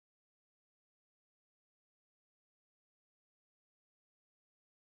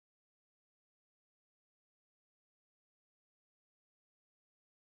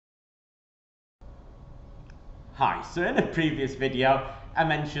Hi, so in a previous video I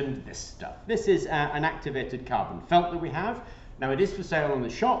mentioned this stuff. This is an activated carbon felt that we have. Now it is for sale on the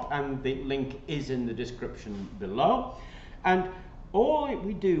shop and the link is in the description below. And all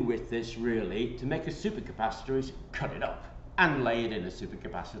we do with this really to make a supercapacitor is cut it up and lay it in a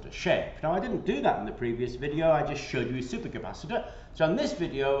supercapacitor shape. Now I didn't do that in the previous video, I just showed you a supercapacitor. So in this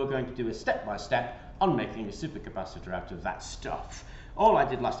video we're going to do a step-by-step on making a supercapacitor out of that stuff. All I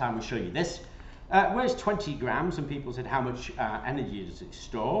did last time was show you this. Weighs 20 grams, and people said how much energy does it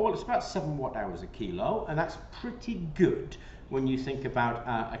store? Well, it's about 7 watt-hours a kilo, and that's pretty good when you think about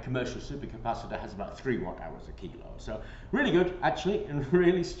a commercial supercapacitor has about 3 watt-hours a kilo. So really good, actually, and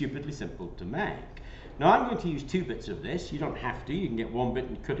really stupidly simple to make. Now I'm going to use 2 bits of this. You don't have to, you can get 1 bit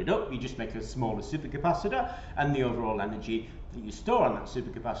and cut it up. You just make a smaller supercapacitor, and the overall energy that you store on that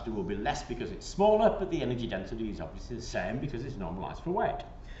supercapacitor will be less because it's smaller, but the energy density is obviously the same because it's normalized for weight.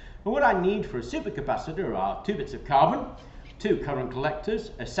 And what I need for a supercapacitor are 2 bits of carbon, 2 current collectors,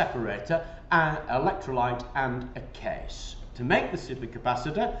 a separator, an electrolyte and a case. To make the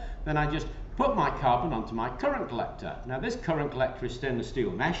supercapacitor, then I just put my carbon onto my current collector. Now this current collector is stainless steel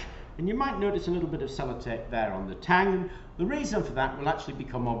mesh, and you might notice a little bit of sellotape there on the tang. The reason for that will actually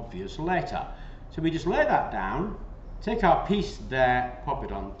become obvious later. So we just lay that down, take our piece there, pop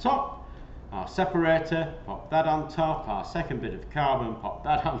it on top, our separator, pop that on top, our second bit of carbon, pop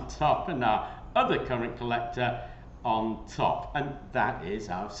that on top, and our other current collector on top. And that is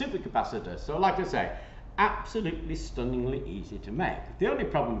our supercapacitor. So like I say, absolutely stunningly easy to make. The only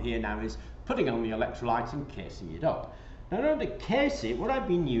problem here now is putting on the electrolyte and casing it up. Now in order to case it, what I've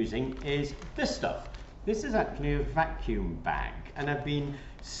been using is this stuff. This is actually a vacuum bag, and I've been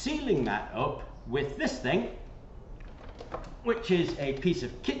sealing that up with this thing, which is a piece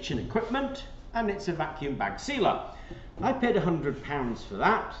of kitchen equipment, and it's a vacuum bag sealer. I paid £100 for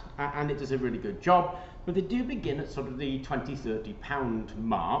that, and it does a really good job, but they do begin at sort of the £20–30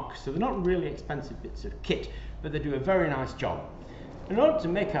 mark, so they're not really expensive bits of kit, but they do a very nice job. In order to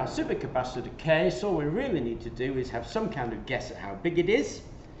make our supercapacitor case, all we really need to do is have some kind of guess at how big it is,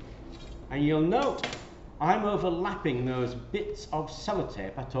 and you'll note I'm overlapping those bits of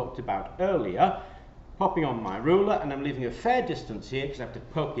sellotape I talked about earlier, popping on my ruler, and I'm leaving a fair distance here because I have to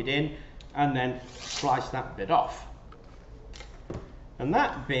poke it in and then slice that bit off. And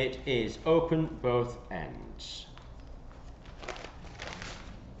that bit is open both ends.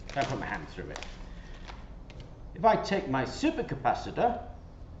 I put my hand through it. If I take my supercapacitor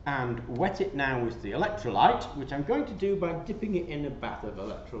and wet it now with the electrolyte, which I'm going to do by dipping it in a bath of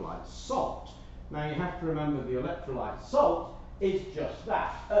electrolyte salt. Now you have to remember the electrolyte salt is just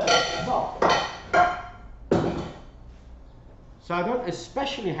that, salt. So I don't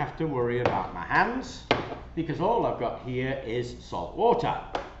especially have to worry about my hands because all I've got here is salt water.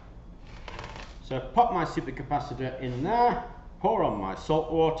 So pop my supercapacitor in there, pour on my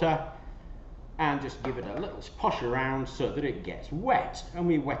salt water, and just give it a little splash around so that it gets wet, and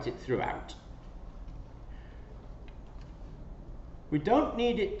we wet it throughout. We don't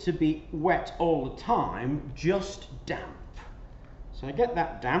need it to be wet all the time, just damp. So I get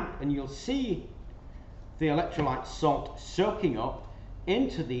that damp, and you'll see the electrolyte salt soaking up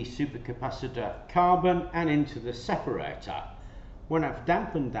into the supercapacitor carbon and into the separator. When I've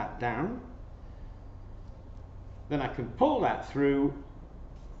dampened that down, then I can pull that through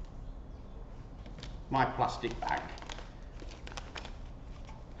my plastic bag.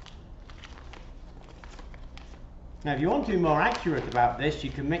 Now if you want to be more accurate about this,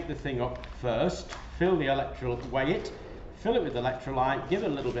 you can make the thing up first, fill the electrolyte, weigh it, fill it with electrolyte, give it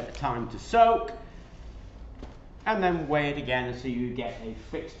a little bit of time to soak, and then weigh it again so you get a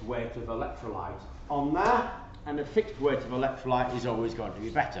fixed weight of electrolyte on there, and a fixed weight of electrolyte is always going to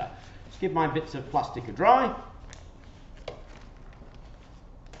be better. Just give my bits of plastic a dry.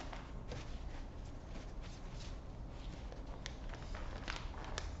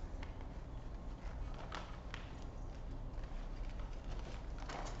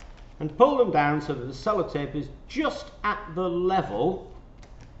 And pull them down so that the sellotape is just at the level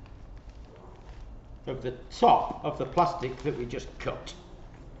of the top of the plastic that we just cut.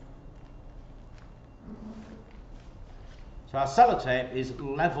 So our sellotape is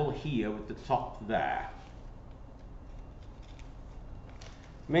level here with the top there.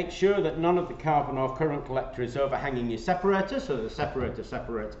 Make sure that none of the carbon or current collector is overhanging your separator, so the separator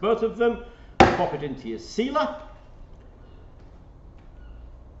separates both of them. Pop it into your sealer.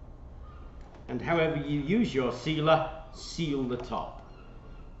 And however you use your sealer, seal the top.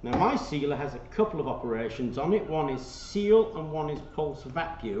 Now my sealer has a couple of operations on it. One is seal and one is pulse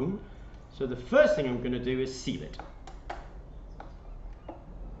vacuum. So the first thing I'm going to do is seal it.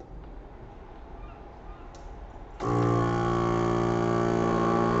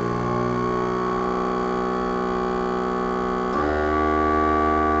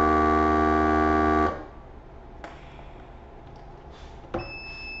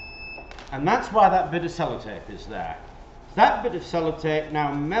 And that's why that bit of sellotape is there. That bit of sellotape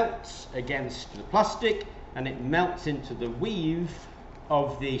now melts against the plastic, and it melts into the weave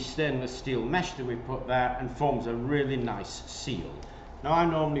of the stainless steel mesh that we put there and forms a really nice seal. Now I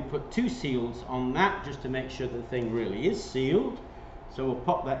normally put 2 seals on that just to make sure the thing really is sealed. So we'll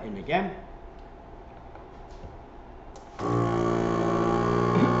pop that in again.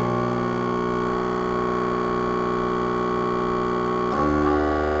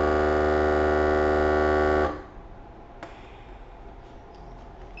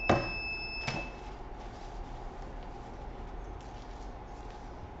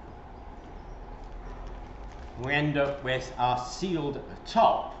 We end up with our sealed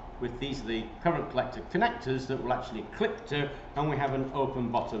top with these are the current collector connectors that will actually clip to, and we have an open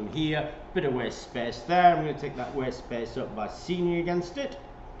bottom here, bit of waste space there. I'm going to take that waste space up by sealing against it.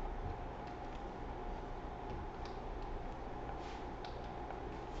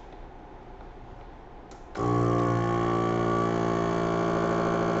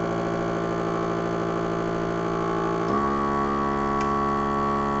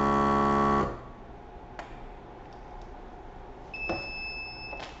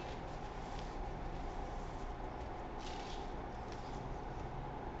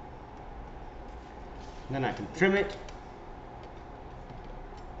 Then I can trim it.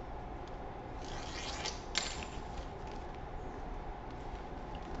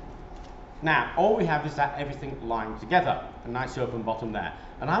 Now, all we have is that everything lined together, a nice open bottom there.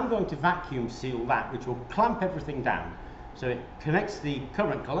 And I'm going to vacuum seal that, which will clamp everything down. So it connects the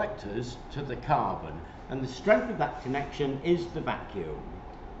current collectors to the carbon. And the strength of that connection is the vacuum.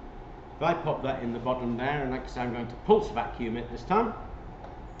 If I pop that in the bottom there, and like I say, I'm going to pulse vacuum it this time.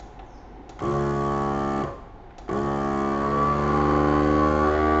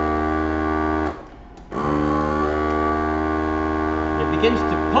 Begins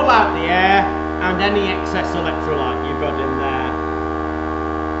to pull out the air and any excess electrolyte you've got in there.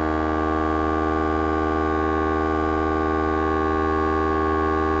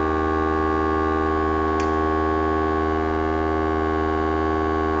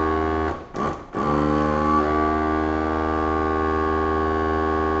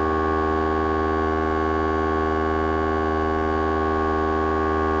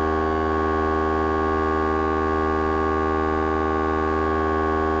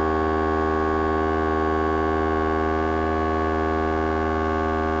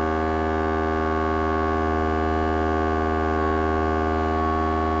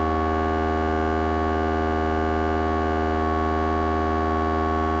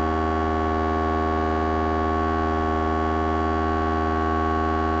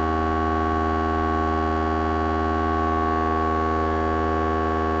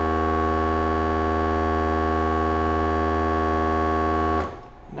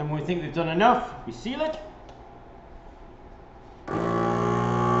 When we think we've done enough, we seal it.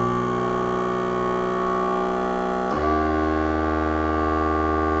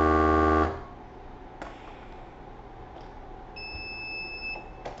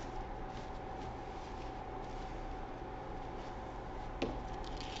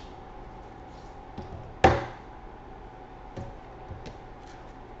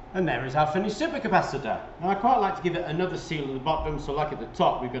 And there is our finished supercapacitor. Now I quite like to give it another seal at the bottom, so like at the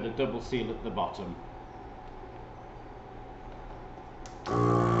top we've got a double seal at the bottom.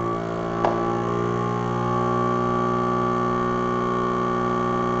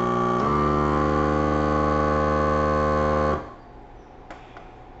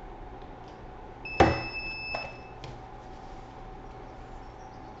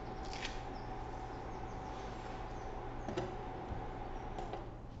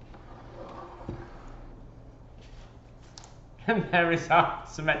 And there is our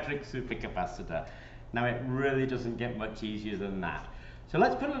symmetric supercapacitor. Now it really doesn't get much easier than that. So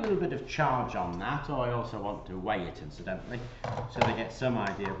let's put a little bit of charge on that, or I also want to weigh it incidentally, so they get some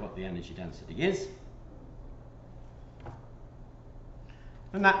idea of what the energy density is.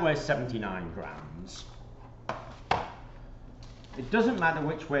 And that weighs 79 grams. It doesn't matter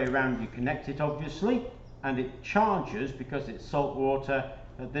which way around you connect it obviously, and it charges because it's salt water.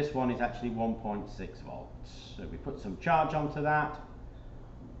 This one is actually 1.6 volts. So we put some charge onto that.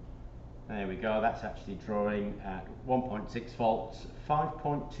 There we go, that's actually drawing at 1.6 volts,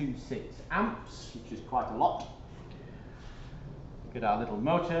 5.26 amps, which is quite a lot. Get our little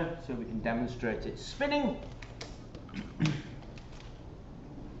motor so we can demonstrate it spinning.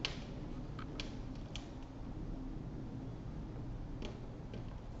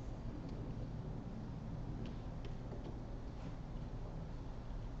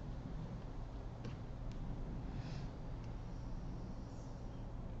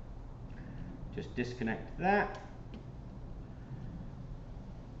 just disconnect that.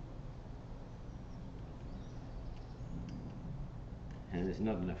 And there's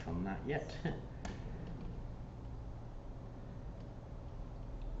not enough on that yet.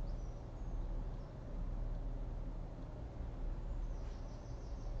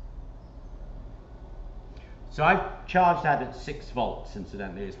 So I've charged that at 6 volts,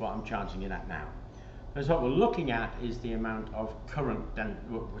 incidentally, is what I'm charging it at now. Because what we're looking at is the amount of current that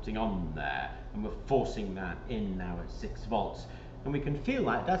we're putting on there, and we're forcing that in now at 6 volts. And we can feel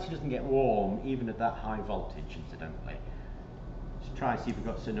that it actually doesn't get warm even at that high voltage, incidentally. Let's try and see if we've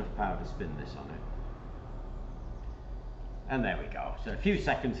got enough power to spin this on it. And there we go. So a few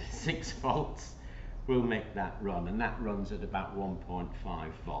seconds at 6 volts will make that run, and that runs at about 1.5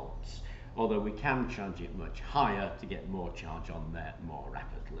 volts. Although we can charge it much higher to get more charge on there more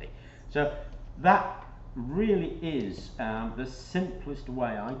rapidly. So that really is the simplest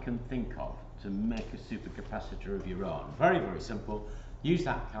way I can think of to make a supercapacitor of your own. Very, very simple. Use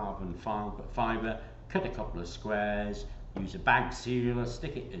that carbon fibre, cut a couple of squares, use a bag sealer,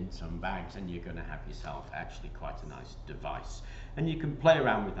 stick it in some bags, and you're going to have yourself actually quite a nice device. And you can play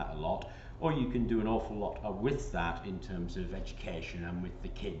around with that a lot, or you can do an awful lot with that in terms of education and with the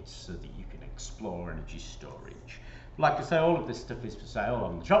kids, so that you can explore energy storage. Like I say, all of this stuff is for sale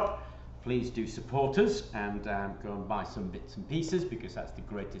on the shop. Please do support us and go and buy some bits and pieces, because that's the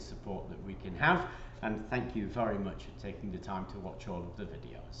greatest support that we can have. And thank you very much for taking the time to watch all of the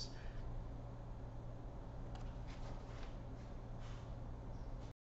videos.